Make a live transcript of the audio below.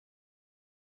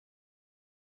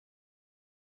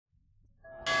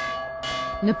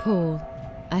Nepal,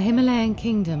 a Himalayan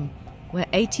kingdom where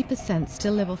 80%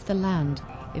 still live off the land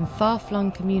in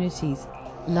far-flung communities,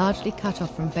 largely cut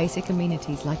off from basic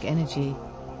amenities like energy.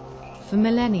 For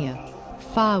millennia,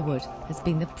 firewood has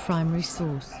been the primary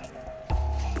source.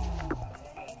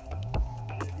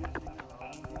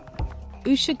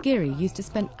 Usha Giri used to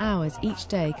spend hours each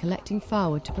day collecting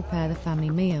firewood to prepare the family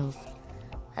meals.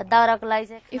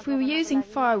 If we were using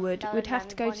firewood, we'd have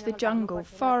to go to the jungle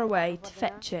far away to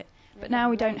fetch it, but now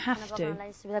we don't have to.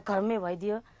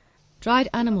 Dried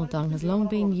animal dung has long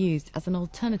been used as an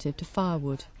alternative to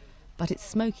firewood, but it's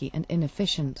smoky and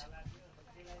inefficient.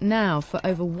 Now, for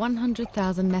over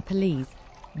 100,000 Nepalese,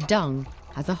 dung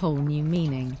has a whole new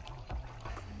meaning.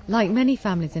 Like many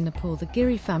families in Nepal, the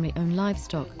Giri family own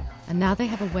livestock, and now they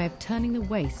have a way of turning the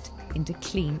waste into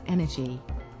clean energy.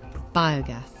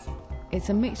 Biogas. It's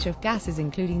a mixture of gases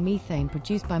including methane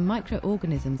produced by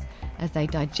microorganisms as they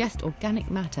digest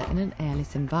organic matter in an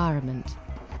airless environment.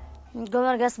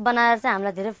 The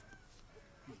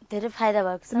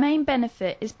main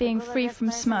benefit is being free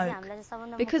from smoke.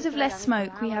 Because of less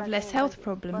smoke, we have less health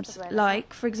problems,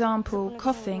 like, for example,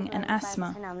 coughing and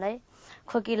asthma.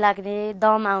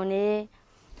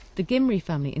 The Gimri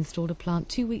family installed a plant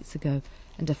 2 weeks ago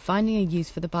and are finding a use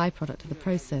for the byproduct of the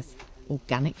process,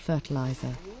 organic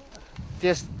fertilizer.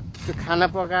 Those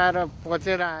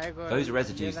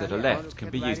residues that are left can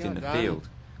be used in the field,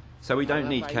 so we don't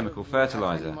need chemical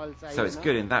fertilizer, so it's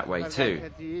good in that way too.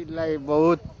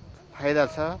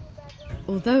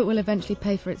 Although it will eventually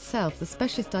pay for itself, the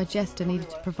specialist digester needed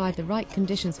to provide the right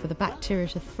conditions for the bacteria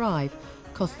to thrive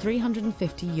cost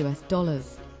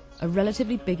 $350, a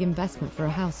relatively big investment for a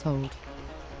household.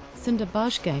 Sundar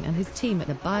Bajgain and his team at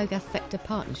the Biogas Sector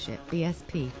Partnership,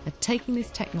 BSP, are taking this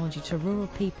technology to rural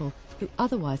people who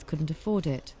otherwise couldn't afford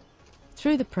it.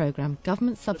 Through the programme,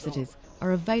 government subsidies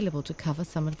are available to cover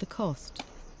some of the cost.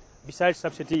 Besides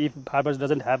subsidy, if farmers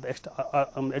doesn't have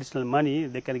additional money,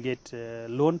 they can get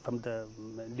loan from the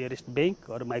nearest bank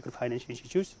or microfinance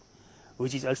institutes,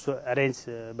 which is also arranged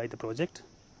by the project.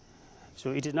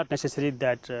 So it is not necessary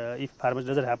that if farmers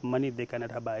doesn't have money, they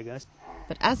cannot have biogas.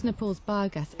 But as Nepal's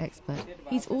biogas expert,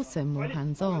 he's also more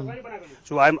hands-on.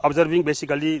 So I'm observing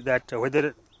basically that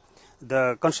whether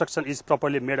the construction is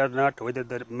properly made or not, whether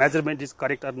the measurement is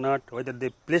correct or not, whether they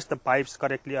place the pipes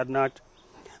correctly or not,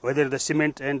 whether the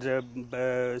cement and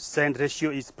sand ratio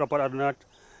is proper or not,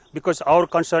 because our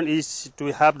concern is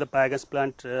to have the biogas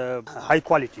plant high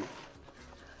quality.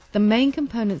 The main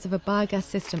components of a biogas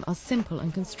system are simple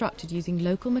and constructed using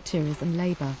local materials and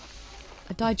labour.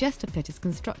 A digester pit is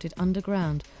constructed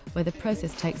underground where the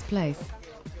process takes place.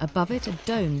 Above it, a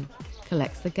dome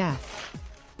collects the gas.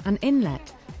 An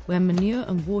inlet where manure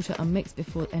and water are mixed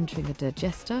before entering the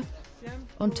digester.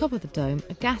 On top of the dome,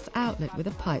 a gas outlet with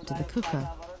a pipe to the cooker.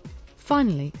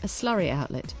 Finally, a slurry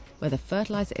outlet where the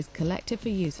fertiliser is collected for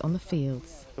use on the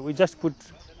fields. We just put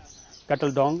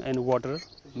cattle dung and water,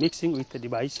 mixing with the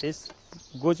devices,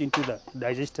 goes into the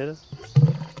digester.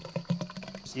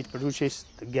 It produces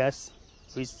the gas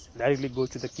which directly goes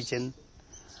to the kitchen,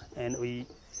 and we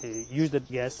use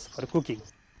that gas for cooking.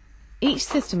 Each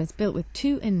system is built with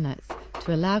 2 inlets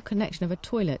to allow connection of a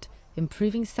toilet,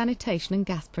 improving sanitation and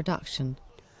gas production.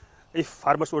 If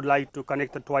farmers would like to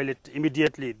connect the toilet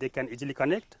immediately, they can easily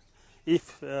connect.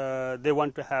 If they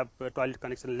want to have a toilet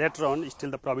connection later on,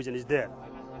 still the provision is there.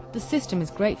 The system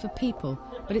is great for people,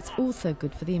 but it's also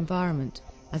good for the environment,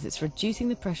 as it's reducing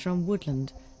the pressure on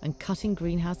woodland and cutting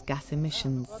greenhouse gas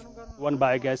emissions. One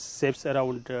biogas saves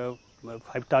around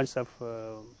 5 tons of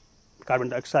carbon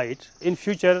dioxide. In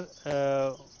future,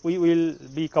 we will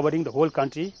be covering the whole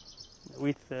country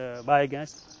with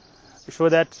biogas, so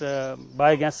that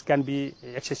biogas can be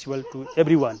accessible to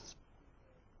everyone.